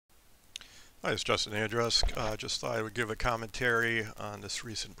Hi, it's Justin Andrus. Just thought I would give a commentary on this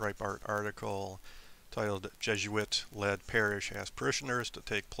recent Breitbart article titled Jesuit-Led Parish asks Parishioners to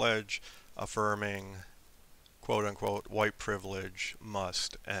take pledge affirming quote-unquote white privilege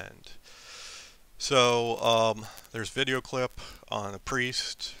must end. So there's video clip on a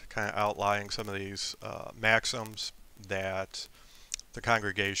priest kind of outlining some of these maxims that the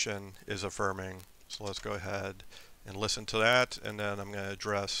congregation is affirming. So let's go ahead and listen to that, and then I'm going to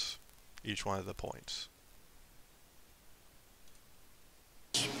address each one of the points.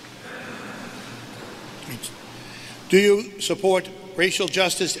 Do you support racial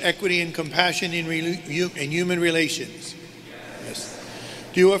justice, equity, and compassion in human relations? Yes.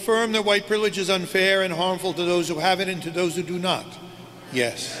 Do you affirm that white privilege is unfair and harmful to those who have it and to those who do not?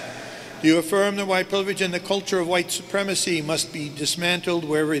 Yes. Do you affirm that white privilege and the culture of white supremacy must be dismantled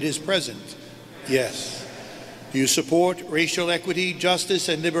wherever it is present? Yes. Do you support racial equity, justice,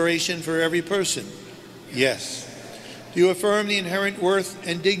 and liberation for every person? Yes. Do you affirm the inherent worth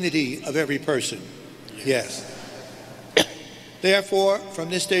and dignity of every person? Yes. Therefore, from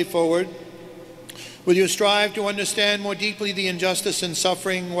this day forward, will you strive to understand more deeply the injustice and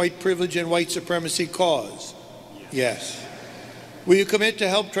suffering white privilege and white supremacy cause? Yes. Will you commit to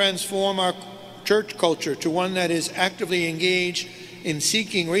help transform our church culture to one that is actively engaged in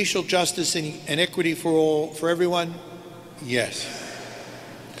seeking racial justice and equity for everyone? Yes.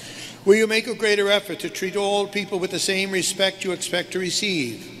 Will you make a greater effort to treat all people with the same respect you expect to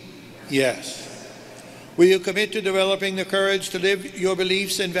receive? Yes. Will you commit to developing the courage to live your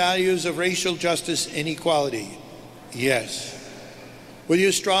beliefs and values of racial justice and equality? Yes. Will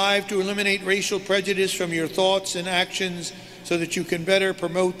you strive to eliminate racial prejudice from your thoughts and actions so that you can better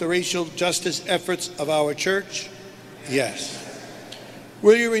promote the racial justice efforts of our church? Yes.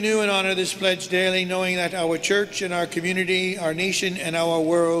 Will you renew and honor this pledge daily, knowing that our church and our community, our nation and our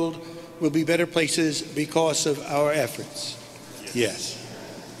world will be better places because of our efforts? Yes.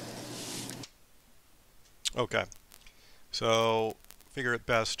 Okay, so figure it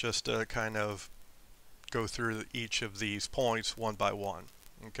best just to kind of go through each of these points one by one.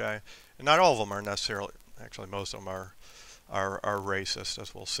 Okay, and not all of them are necessarily, actually most of them are racist,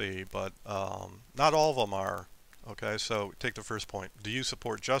 as we'll see, but not all of them are. Okay, so take the first point. Do you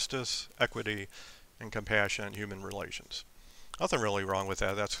support justice, equity, and compassion in human relations? Nothing really wrong with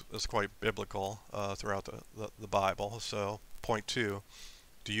that. That's quite biblical throughout the Bible. So point two,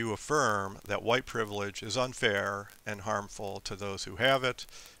 do you affirm that white privilege is unfair and harmful to those who have it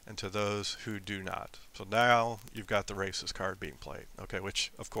and to those who do not? So now you've got the racist card being played, okay,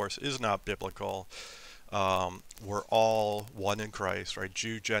 which of course is not biblical. We're all one in Christ, right?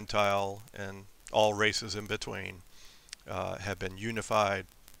 Jew, Gentile, and all races in between have been unified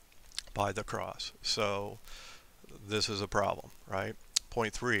by the cross. So this is a problem, right?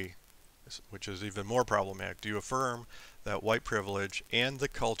 Point three, which is even more problematic. Do you affirm that white privilege and the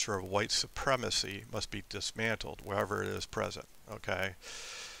culture of white supremacy must be dismantled wherever it is present? Okay,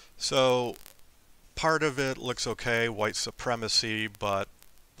 so part of it looks okay, white supremacy, but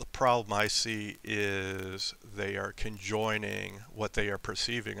the problem I see is they are conjoining what they are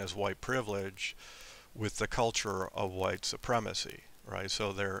perceiving as white privilege with the culture of white supremacy, right?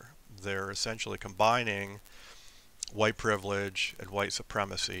 So they're essentially combining white privilege and white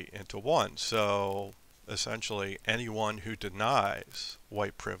supremacy into one. So essentially anyone who denies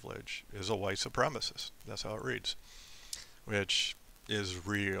white privilege is a white supremacist. That's how it reads, which is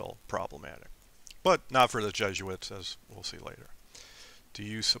real problematic, but not for the Jesuits, as we'll see later. Do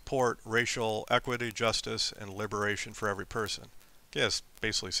you support racial equity, justice, and liberation for every person? Yes,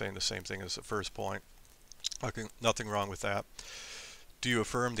 basically saying the same thing as the first point. Nothing wrong with that. Do you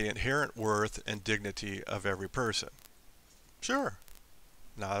affirm the inherent worth and dignity of every person? Sure,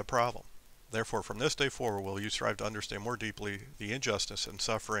 not a problem. Therefore, from this day forward, will you strive to understand more deeply the injustice and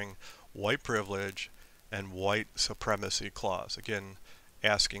suffering, white privilege, and white supremacy clause? Again,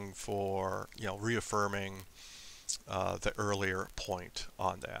 asking for, reaffirming the earlier point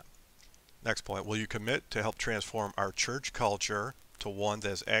on that. Next point, will you commit to help transform our church culture to one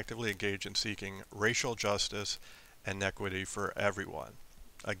that is actively engaged in seeking racial justice and equity for everyone?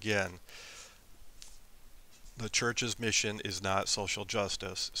 Again, the church's mission is not social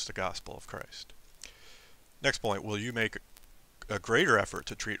justice, it's the gospel of Christ. Next point, will you make a greater effort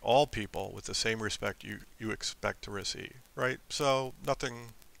to treat all people with the same respect you expect to receive, right? So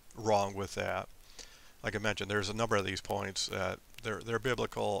nothing wrong with that. Like I mentioned, there's a number of these points that they're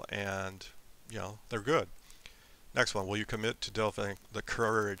biblical and they're good. Next one, will you commit to developing the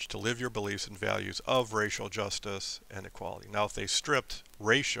courage to live your beliefs and values of racial justice and equality? Now, if they stripped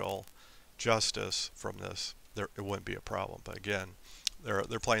racial justice from this, it wouldn't be a problem. But again,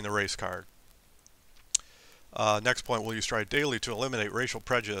 they're playing the race card. Next point, will you strive daily to eliminate racial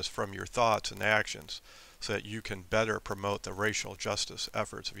prejudice from your thoughts and actions so that you can better promote the racial justice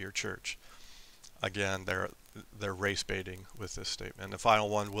efforts of your church? Again, they're race baiting with this statement. And the final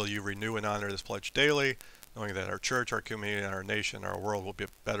one, will you renew and honor this pledge daily, knowing that our church, our community, and our nation, our world will be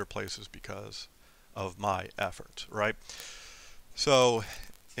better places because of my efforts, right? So,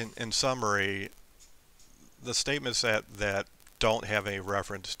 in summary, the statements that don't have any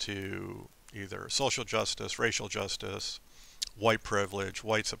reference to either social justice, racial justice, white privilege,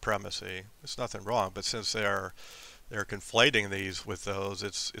 white supremacy, there's nothing wrong. But since they're conflating these with those,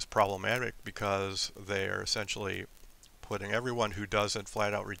 it's problematic because they're essentially putting everyone who doesn't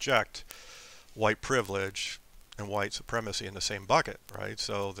flat out reject white privilege and white supremacy in the same bucket, right?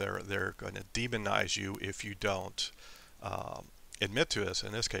 So they're going to demonize you if you don't admit to this,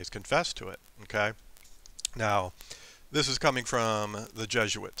 in this case, confess to it, okay? Now, this is coming from the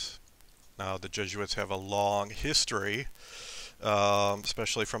Jesuits. Now, the Jesuits have a long history,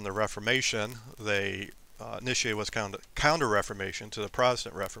 especially from the Reformation. They initiated what's counter-Reformation to the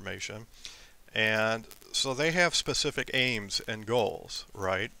Protestant Reformation. And so they have specific aims and goals,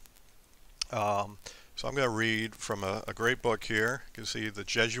 right? So I'm going to read from a great book here. You can see the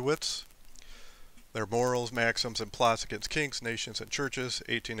Jesuits, Their Morals, Maxims, and Plots Against Kings, Nations, and Churches,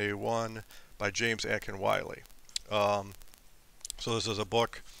 1881, by James Atkin Wiley. So this is a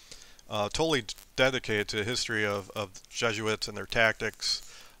book totally dedicated to the history of Jesuits and their tactics,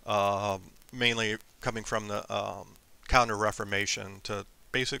 mainly coming from the counter-Reformation. To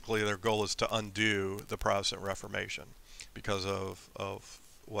basically, their goal is to undo the Protestant Reformation because of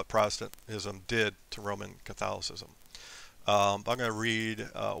what Protestantism did to Roman Catholicism. I'm going to read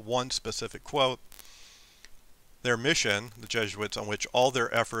one specific quote. Their mission, the Jesuits, on which all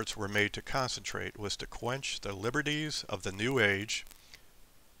their efforts were made to concentrate, was to quench the liberties of the New Age,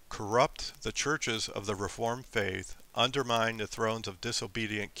 corrupt the churches of the Reformed faith, undermine the thrones of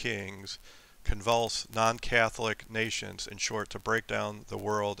disobedient kings, convulse non-Catholic nations, in short, to break down the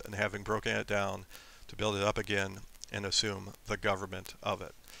world, and having broken it down, to build it up again and assume the government of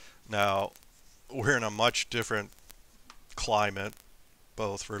it. Now, we're in a much different climate,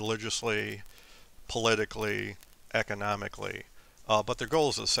 both religiously, politically, economically, but their goal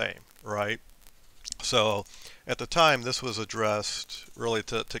is the same, right? So at the time, this was addressed really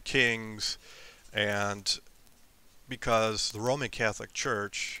to kings, and because the Roman Catholic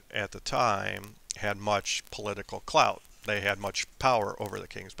Church at the time had much political clout. They had much power over the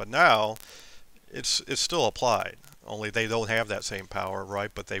kings, but now it's still applied. Only they don't have that same power,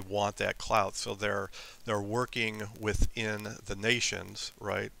 right? But they want that clout, so they're working within the nations,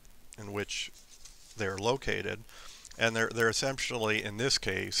 right, in which they're located, and they're essentially, in this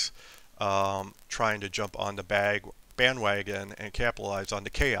case, trying to jump on the bandwagon and capitalize on the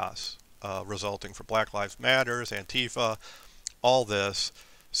chaos resulting from Black Lives Matters, Antifa, all this,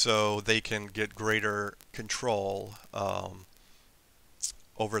 so they can get greater control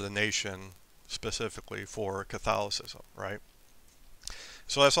over the nation, specifically for Catholicism, right?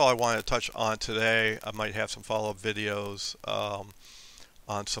 So that's all I wanted to touch on today. I might have some follow-up videos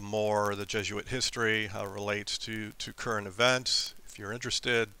on some more of the Jesuit history, how it relates to current events. If you're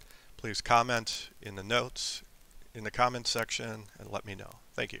interested, please comment in the notes in the comments section and let me know.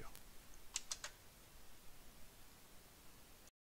 Thank you.